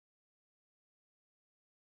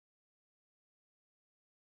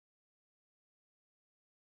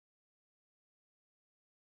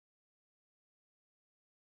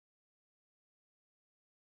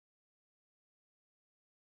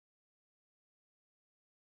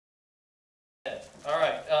All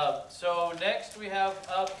right, so next we have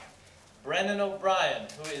up Brendan O'Brien,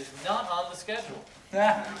 who is not on the schedule.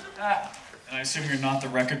 And I assume you're not the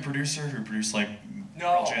record producer who produced like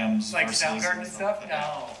Pearl Jam's like verses Soundgarden and stuff? like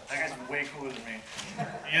No, that guy's way cooler than me.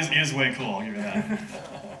 He is way cool, I'll give you that.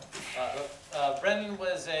 Brendan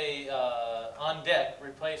was a on-deck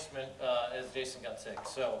replacement as Jason got sick.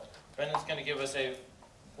 So Brendan's going to give us a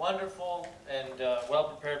wonderful and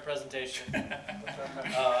well-prepared presentation. And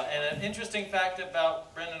an interesting fact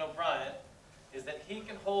about Brendan O'Brien is that he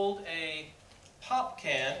can hold a pop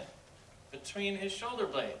can between his shoulder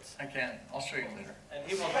blades. I can. I'll show you later. And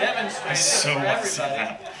he will demonstrate it So for awesome.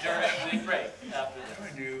 everybody during the break after I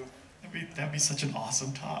this. do. That'd be such an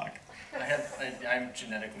awesome talk. I'm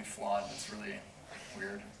genetically flawed. It's really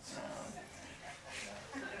weird.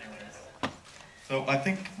 Anyways. So I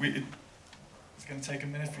think it's gonna take a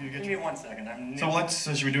minute for you to get Give me 1 second. I'm new.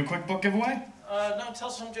 So should we do a quick book giveaway? No, tell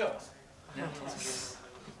some jokes. Yeah, let's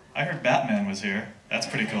I heard Batman was here. That's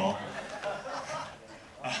pretty cool.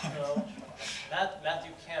 So,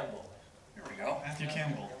 Matthew Campbell. Here we go. Matthew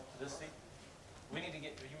Campbell. This seat. We need to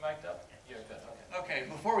get you mic'd up. You're good. Okay. Okay,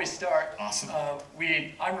 before we start, Awesome.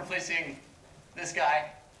 I'm replacing this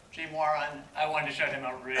guy, Jay Moran. I wanted to shout him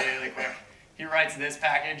out really quick. He writes this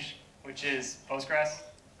package, which is Postgres.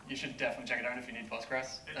 You should definitely check it out if you need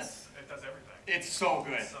Postgres. It does everything. It's so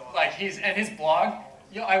good. So awesome. Like and his blog.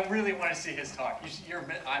 I really want to see his talk.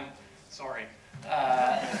 I'm sorry.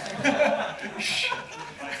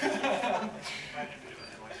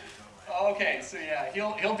 Okay, so yeah,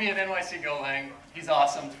 he'll be at NYC GoLang. He's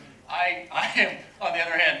awesome. I am, on the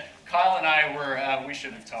other hand, Kyle and I we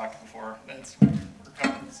should have talked before. We're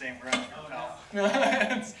covering the same ground. No,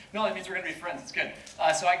 that means we're going to be friends. It's good.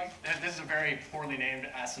 This is a very poorly named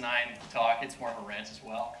asinine talk. It's more of a rant as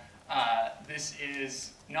well. This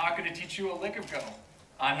is not going to teach you a lick of Go.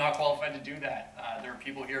 I'm not qualified to do that. There are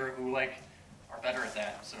people here who are better at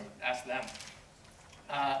that, so ask them.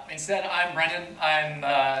 Instead, I'm Brendan.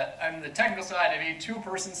 I'm the technical side of a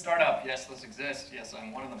two-person startup. Yes, those exist. Yes,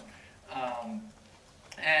 I'm one of them.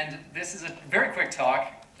 And this is a very quick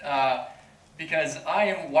talk because I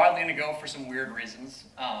am wildly into Go for some weird reasons,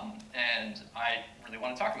 and I really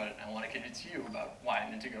want to talk about it. I want to convince you about why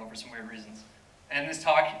I'm into Go for some weird reasons. And this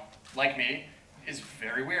talk, like me, is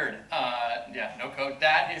very weird. Yeah, no code.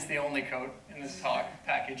 That is the only code in this talk,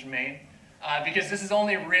 package main. Because this is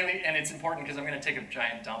only really, and it's important because I'm going to take a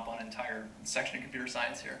giant dump on an entire section of computer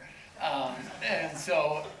science here. And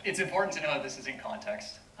so it's important to know that this is in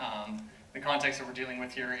context. The context that we're dealing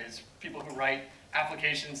with here is people who write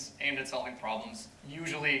applications aimed at solving problems.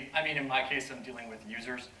 Usually, in my case, I'm dealing with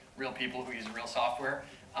users, real people who use real software.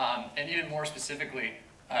 And even more specifically,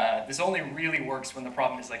 this only really works when the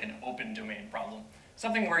problem is like an open domain problem.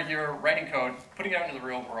 Something where you're writing code, putting it out into the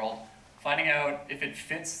real world, finding out if it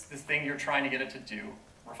fits the thing you're trying to get it to do,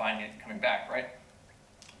 refining it, and coming back, right?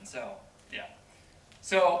 And so, yeah.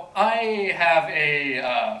 So I have a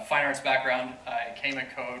fine arts background. I came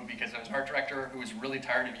at code because I was an art director who was really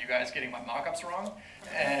tired of you guys getting my mockups wrong.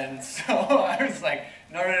 And so I was like,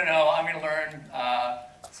 no, I'm going to learn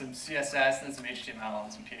some CSS, then some HTML,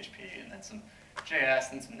 and some PHP, and then some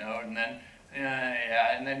JS, and some Node, and then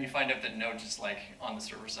and then you find out that Node just on the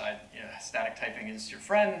server side, static typing is your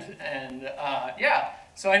friend, and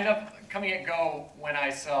so I ended up coming at Go when I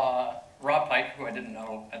saw Rob Pike, who I didn't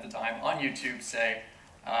know at the time, on YouTube say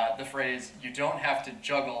the phrase, "You don't have to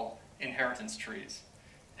juggle inheritance trees."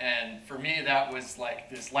 And for me, that was like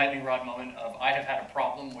this lightning rod moment of I have had a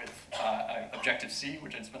problem with Objective-C,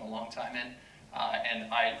 which I'd spent a long time in.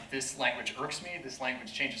 And this language irks me, this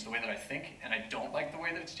language changes the way that I think, and I don't like the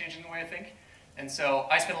way that it's changing the way I think. And so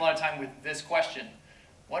I spent a lot of time with this question.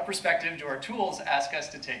 What perspective do our tools ask us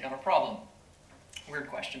to take on a problem? Weird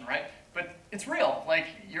question, right? But it's real.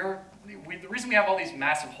 The reason we have all these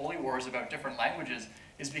massive holy wars about different languages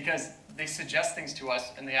is because they suggest things to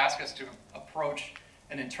us and they ask us to approach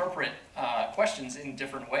and interpret questions in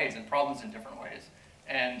different ways and problems in different ways.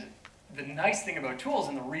 And the nice thing about tools,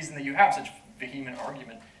 and the reason that you have such vehement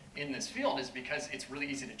argument in this field, is because it's really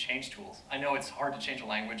easy to change tools. I know it's hard to change a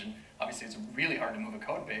language, and obviously it's really hard to move a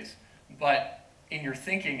code base, but in your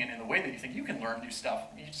thinking and in the way that you think, you can learn new stuff.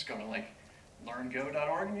 You just go to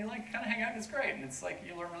learngo.org and you kind of hang out and it's great, and it's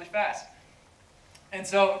you learn really fast. And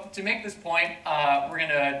so to make this point, we're going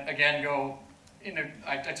to again go into,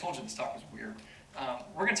 I told you this talk was weird.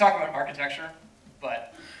 We're going to talk about architecture,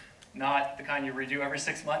 but not the kind you redo every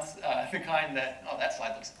 6 months, the kind that, oh, that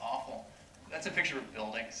slide looks awful. That's a picture of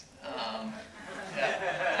buildings.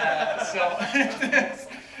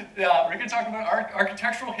 We're going to talk about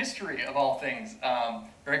architectural history of all things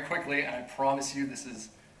very quickly, and I promise you this is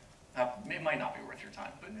It might not be worth your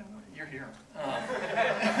time, but you're here.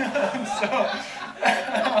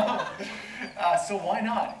 So why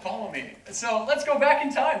not? Follow me. So let's go back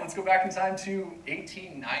in time. Let's go back in time to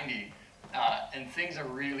 1890. And things are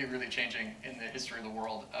really, really changing in the history of the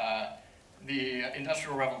world. The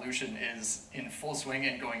Industrial Revolution is in full swing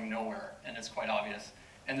and going nowhere, and it's quite obvious.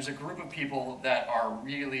 And there's a group of people that are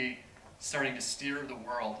really starting to steer the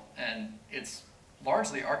world, and it's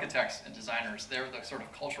largely architects and designers. They're the sort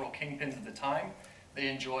of cultural kingpins of the time. They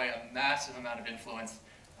enjoy a massive amount of influence.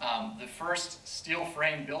 The first steel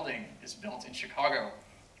frame building is built in Chicago.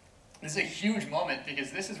 This is a huge moment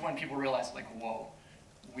because this is when people realize, like, whoa,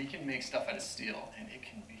 we can make stuff out of steel and it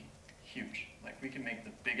can be huge. Like, we can make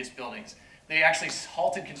the biggest buildings. They actually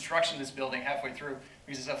halted construction of this building halfway through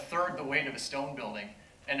because it's a third the weight of a stone building.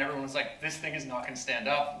 And everyone was like, this thing is not going to stand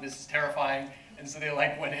up. This is terrifying. And so they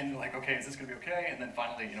like went in like, okay, is this going to be okay? And then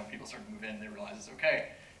finally, people started to move in and they realized it's okay.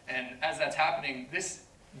 And as that's happening, this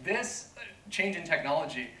change in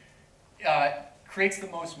technology creates the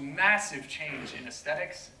most massive change in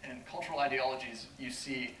aesthetics and cultural ideologies you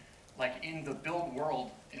see like in the built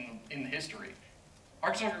world in history.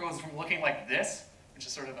 Architecture goes from looking like this, which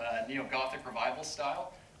is sort of a neo-Gothic revival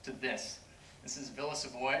style, to this. This is Villa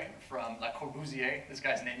Savoy from Le Corbusier. This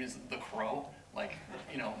guy's name is The Crow, like,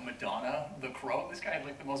 Madonna, The Crow. This guy had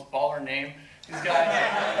like the most baller name. This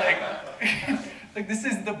guy, like this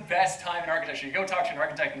is the best time in architecture. You go talk to an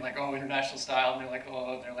architect and like, oh, international style, and they're like,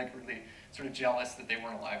 oh, they're like really sort of jealous that they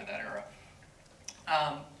weren't alive at that era.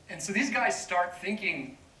 And so these guys start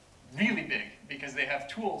thinking really big because they have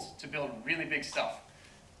tools to build really big stuff.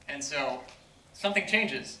 And so something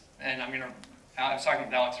changes, and I was talking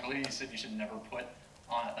with Alex earlier. He said you should never put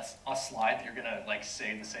on a slide that you're gonna like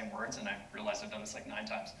say the same words, and I realized I've done this like 9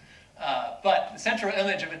 times. But the central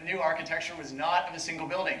image of a new architecture was not of a single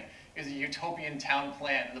building. It was a utopian town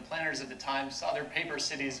plan, and the planners at the time saw their paper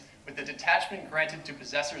cities with the detachment granted to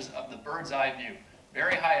possessors of the bird's eye view,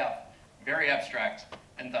 very high up, very abstract,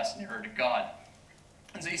 and thus nearer to God.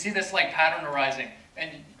 And so you see this like pattern arising,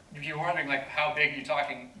 and if you're wondering like how big you're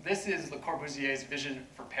talking, this is Le Corbusier's vision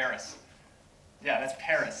for Paris. Yeah, that's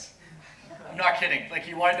Paris. I'm not kidding. Like,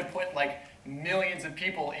 he wanted to put like millions of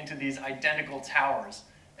people into these identical towers,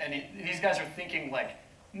 and these guys are thinking like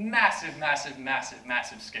massive, massive, massive,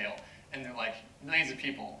 massive scale, and they're like millions of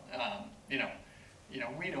people.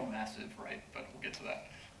 We know massive, right? But we'll get to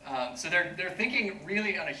that. So they're thinking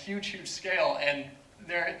really on a huge, huge scale, and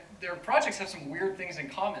their projects have some weird things in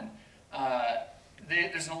common.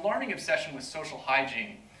 There's an alarming obsession with social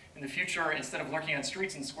hygiene. In the future, instead of lurking on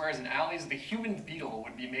streets and squares and alleys, the human beetle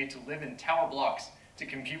would be made to live in tower blocks, to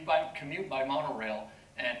commute by monorail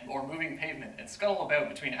or moving pavement, and scuttle about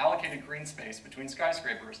between allocated green space between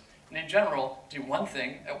skyscrapers, and in general, do one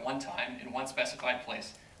thing at one time in one specified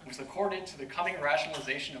place, which is accorded to the coming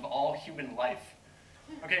rationalization of all human life.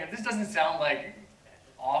 Okay, if this doesn't sound like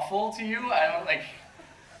awful to you,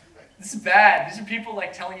 this is bad. These are people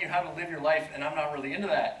like telling you how to live your life, and I'm not really into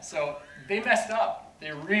that. So they messed up.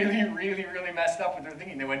 They really, really, really messed up with their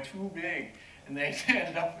thinking. They went too big, and they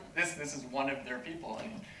ended up, this is one of their people.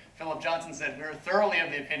 And Philip Johnson said, we're thoroughly of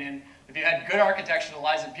the opinion that if you had good architecture that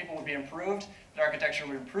lies that people would be improved, that architecture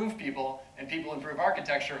would improve people, and people improve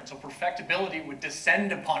architecture, until perfectibility would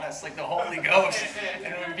descend upon us like the Holy Ghost,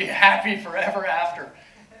 and we would be happy forever after.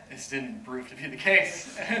 This didn't prove to be the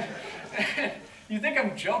case. You think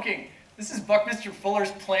I'm joking? This is Buckminster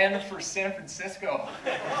Fuller's plan for San Francisco.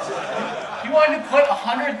 He wanted to put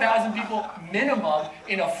 100,000 people minimum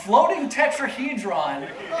in a floating tetrahedron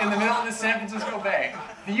in the middle of the San Francisco Bay.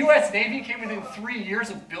 The US Navy came within 3 years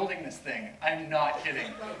of building this thing. I'm not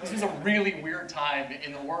kidding. This was a really weird time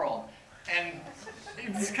in the world. And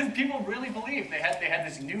it's because people really believed they had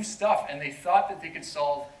this new stuff, and they thought that they could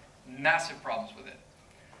solve massive problems with it.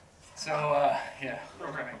 So, yeah,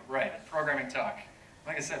 programming, right, programming talk.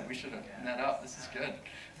 Like I said, we should have met up. This is good.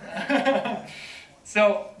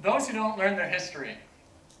 So, those who don't learn their history,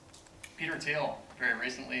 Peter Thiel very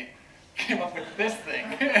recently came up with this thing,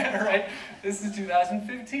 right? This is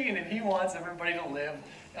 2015, and he wants everybody to live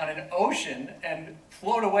on an ocean and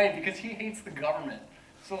float away because he hates the government.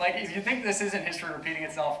 So, like, if you think this isn't history repeating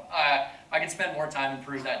itself, I could spend more time and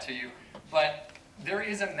prove that to you. But there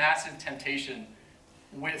is a massive temptation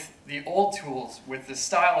with the old tools, with the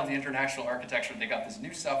style of the international architecture. They got this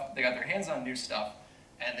new stuff, they got their hands on new stuff,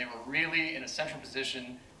 and they were really in a central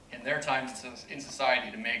position in their times in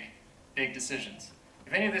society to make big decisions.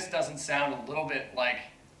 If any of this doesn't sound a little bit like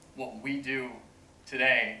what we do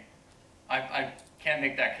today, I can't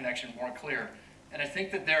make that connection more clear. And I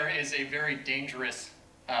think that there is a very dangerous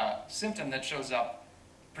symptom that shows up,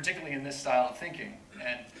 particularly in this style of thinking.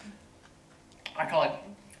 And I call it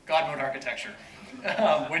God mode architecture,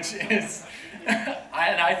 which is, and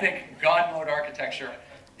I think God mode architecture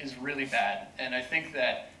is really bad. And I think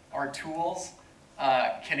that our tools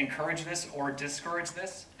can encourage this or discourage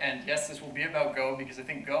this. And yes, this will be about Go, because I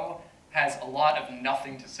think Go has a lot of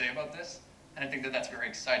nothing to say about this. And I think that that's very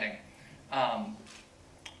exciting.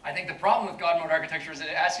 I think the problem with God mode architecture is that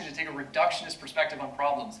it asks you to take a reductionist perspective on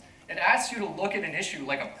problems. It asks you to look at an issue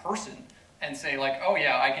like a person and say like, oh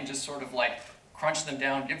yeah, I can just sort of like crunch them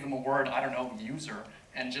down, give them a word, I don't know, user,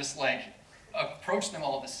 and just like approach them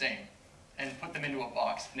all the same and put them into a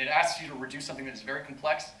box. And it asks you to reduce something that is very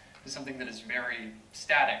complex to something that is very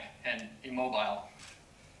static and immobile.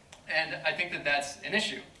 And I think that that's an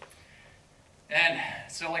issue. And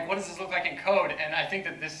so like, what does this look like in code? And I think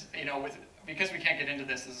that this, you know, because we can't get into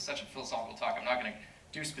this is such a philosophical talk, I'm not going to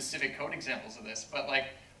do specific code examples of this, but like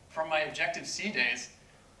from my Objective-C days,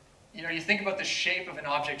 you know, you think about the shape of an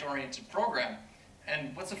object-oriented program,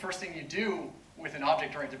 and what's the first thing you do with an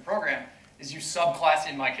object-oriented program is you subclass,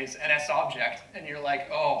 in my case, NSObject, and you're like,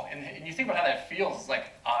 oh, and you think about how that feels. It's like,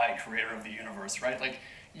 I, creator of the universe, right? Like,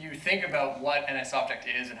 you think about what NSObject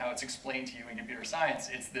is and how it's explained to you in computer science.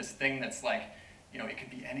 It's this thing that's like, you know, it could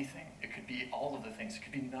be anything. It could be all of the things. It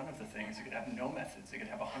could be none of the things. It could have no methods. It could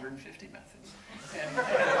have 150 methods.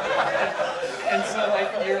 And so,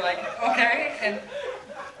 like, you're like, okay,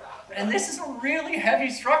 and this is a really heavy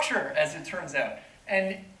structure, as it turns out.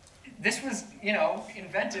 And this was, you know,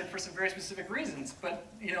 invented for some very specific reasons. But,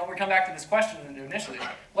 you know, we come back to this question initially.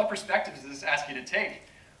 What perspective does this ask you to take?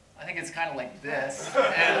 I think it's kind of like this.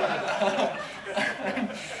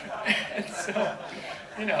 And so,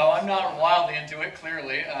 you know, I'm not wildly into it,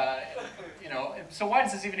 clearly. You know, so why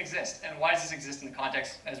does this even exist? And why does this exist in the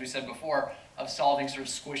context, as we said before, of solving sort of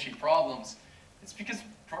squishy problems? It's because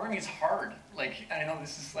programming is hard. Like, I know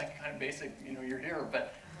this is like kind of basic, you know, you're here,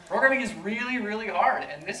 but programming is really, really hard.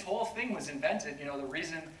 And this whole thing was invented, you know, the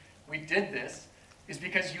reason we did this is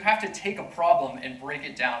because you have to take a problem and break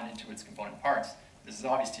it down into its component parts. This is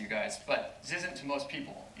obvious to you guys, but this isn't to most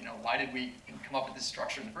people. You know, why did we come up with this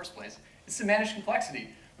structure in the first place? It's to manage complexity.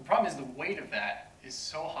 The problem is the weight of that is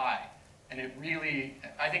so high, and it really,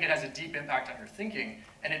 I think it has a deep impact on your thinking,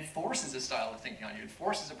 and it forces a style of thinking on you. It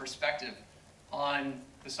forces a perspective on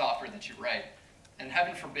the software that you write. And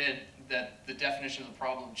heaven forbid that the definition of the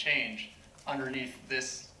problem change underneath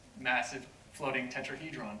this massive floating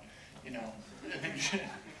tetrahedron, you know.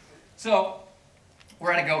 So,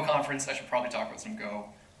 we're at a Go conference. I should probably talk about some Go.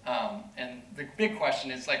 And the big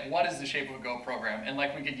question is, like, what is the shape of a Go program? And,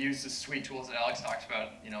 like, we could use the sweet tools that Alex talks about.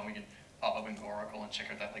 You know, we could pop up in Go Oracle and check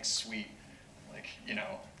out that, like, suite. Like, you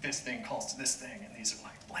know, this thing calls to this thing, and these are,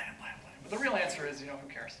 like, bland, bland, bland. But the real answer is, you know, who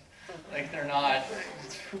cares? Like, they're not,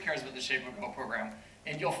 who cares about the shape of a Go program?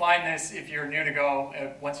 And you'll find this if you're new to Go,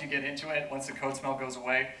 once you get into it, once the code smell goes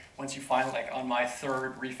away, once you find, like on my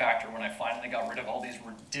third refactor, when I finally got rid of all these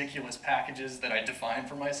ridiculous packages that I defined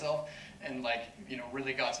for myself, and like, you know,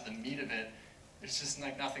 really got to the meat of it, there's just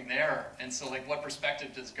like nothing there. And so like, what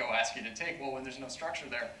perspective does Go ask you to take? Well, when there's no structure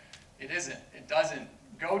there, it isn't. It doesn't.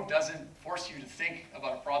 Go doesn't force you to think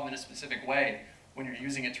about a problem in a specific way when you're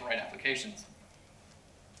using it to write applications.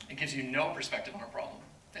 It gives you no perspective on a problem.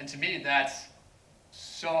 And to me, that's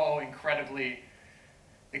so incredibly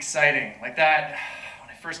exciting. Like that, when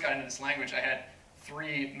I first got into this language, I had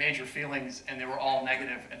 3 major feelings, and they were all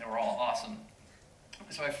negative, and they were all awesome.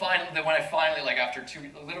 So when I finally, like after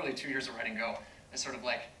literally 2 years of writing Go, I sort of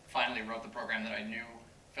like finally wrote the program that I knew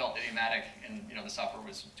felt idiomatic, and you know the software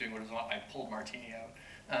was doing what it was on. I pulled Martini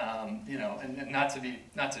out, you know, and not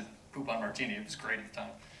to poop on Martini. It was great at the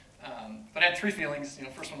time. But I had 3 feelings. You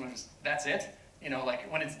know, first one was that's it. You know,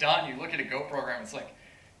 like when it's done, you look at a Go program, it's like,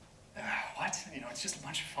 what? You know, it's just a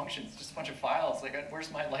bunch of functions, just a bunch of files. Like,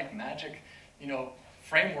 where's my like magic, you know,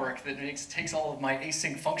 framework that takes all of my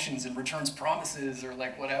async functions and returns promises or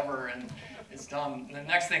like whatever, and it's done. And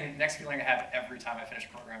the next feeling I have every time I finish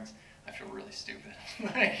programs, I feel really stupid.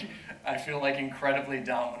 Like, I feel like incredibly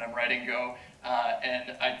dumb when I'm writing Go,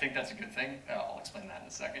 and I think that's a good thing. I'll explain that in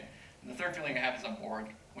a second. And the third feeling I have is I'm bored,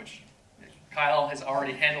 which Kyle has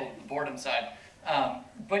already handled the boredom side.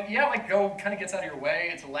 But yeah, like Go kind of gets out of your way.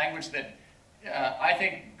 It's a language that I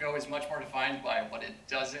think Go is much more defined by what it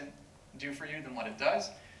doesn't do for you than what it does.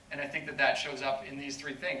 And I think that that shows up in these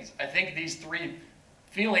 3 things. I think these 3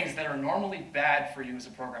 feelings that are normally bad for you as a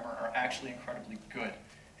programmer are actually incredibly good.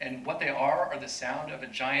 And what they are the sound of a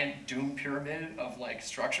giant doom pyramid of like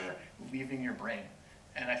structure leaving your brain.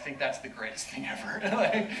 And I think that's the greatest thing ever.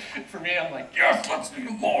 Like, for me, I'm like, yes, let's do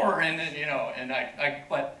more. And then, you know, and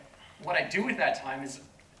but what I do with that time is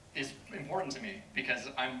important to me because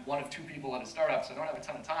I'm one of 2 people at a startup, so I don't have a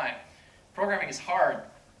ton of time. programming is hard.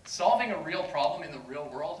 Solving a real problem in the real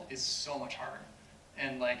world is so much harder.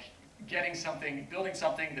 And like building something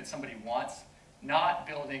that somebody wants, not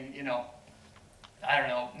building, you know, I don't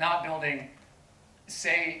know, not building,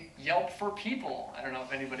 say, Yelp for people. I don't know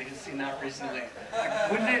if anybody has seen that recently.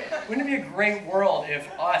 Like, wouldn't it be a great world if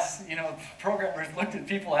us, you know, programmers looked at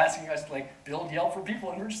people asking us to like build Yelp for people,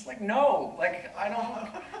 and we're just like, no, like I'm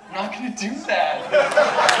not gonna do that.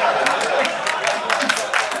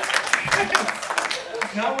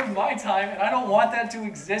 It's not with my time, and I don't want that to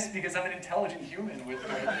exist because I'm an intelligent human with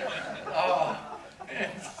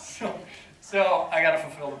so I gotta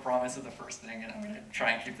fulfill the promise of the first thing, and I'm gonna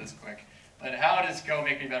try and keep this quick. But how does Go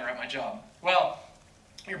make me better at my job? Well,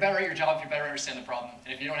 you're better at your job if you better understand the problem,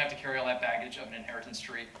 and if you don't have to carry all that baggage of an inheritance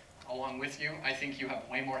tree along with you, I think you have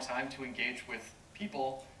way more time to engage with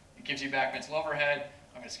people. It gives you back mental overhead.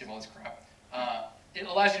 I'm gonna skip all this crap. It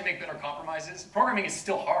allows you to make better compromises. Programming is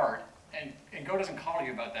still hard, and Go doesn't coddle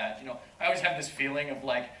you about that. You know, I always have this feeling of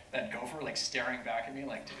like that gopher like staring back at me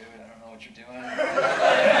like, dude, I don't know what you're doing.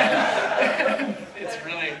 It's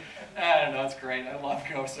really, I don't know, it's great. I love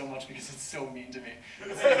Go so much because it's so mean to me.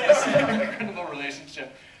 It's an incredible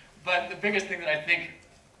relationship. But the biggest thing that I think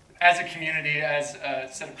as a community, as a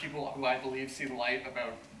set of people who I believe see the light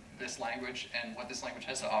about this language and what this language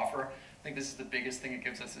has to offer, I think this is the biggest thing it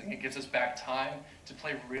gives us. It gives us back time to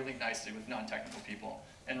play really nicely with non-technical people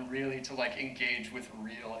and really to like engage with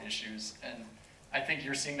real issues. And I think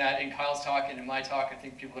you're seeing that in Kyle's talk and in my talk. I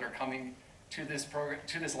think people that are coming to this program,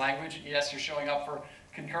 to this language, yes, you're showing up for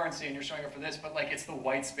concurrency and you're showing up for this, but like it's the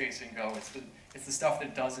white space in Go. It's the stuff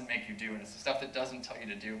that doesn't make you do, and it's the stuff that doesn't tell you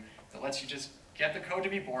to do, that lets you just get the code to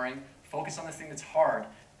be boring, focus on this thing that's hard.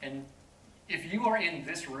 And if you are in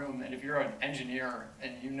this room and if you're an engineer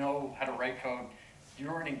and you know how to write code,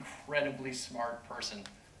 you're an incredibly smart person.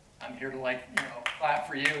 I'm here to like, you know, clap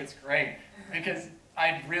for you. It's great because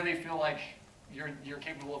I really feel like you're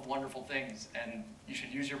capable of wonderful things, and you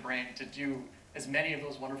should use your brain to do as many of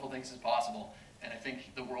those wonderful things as possible. And I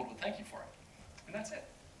think the world will thank you for it. And that's it.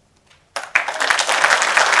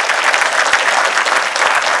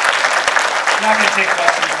 I'm not going to take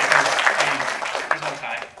questions because there's no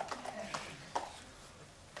time.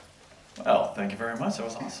 Well, thank you very much. That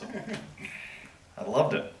was awesome. I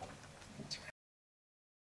loved it.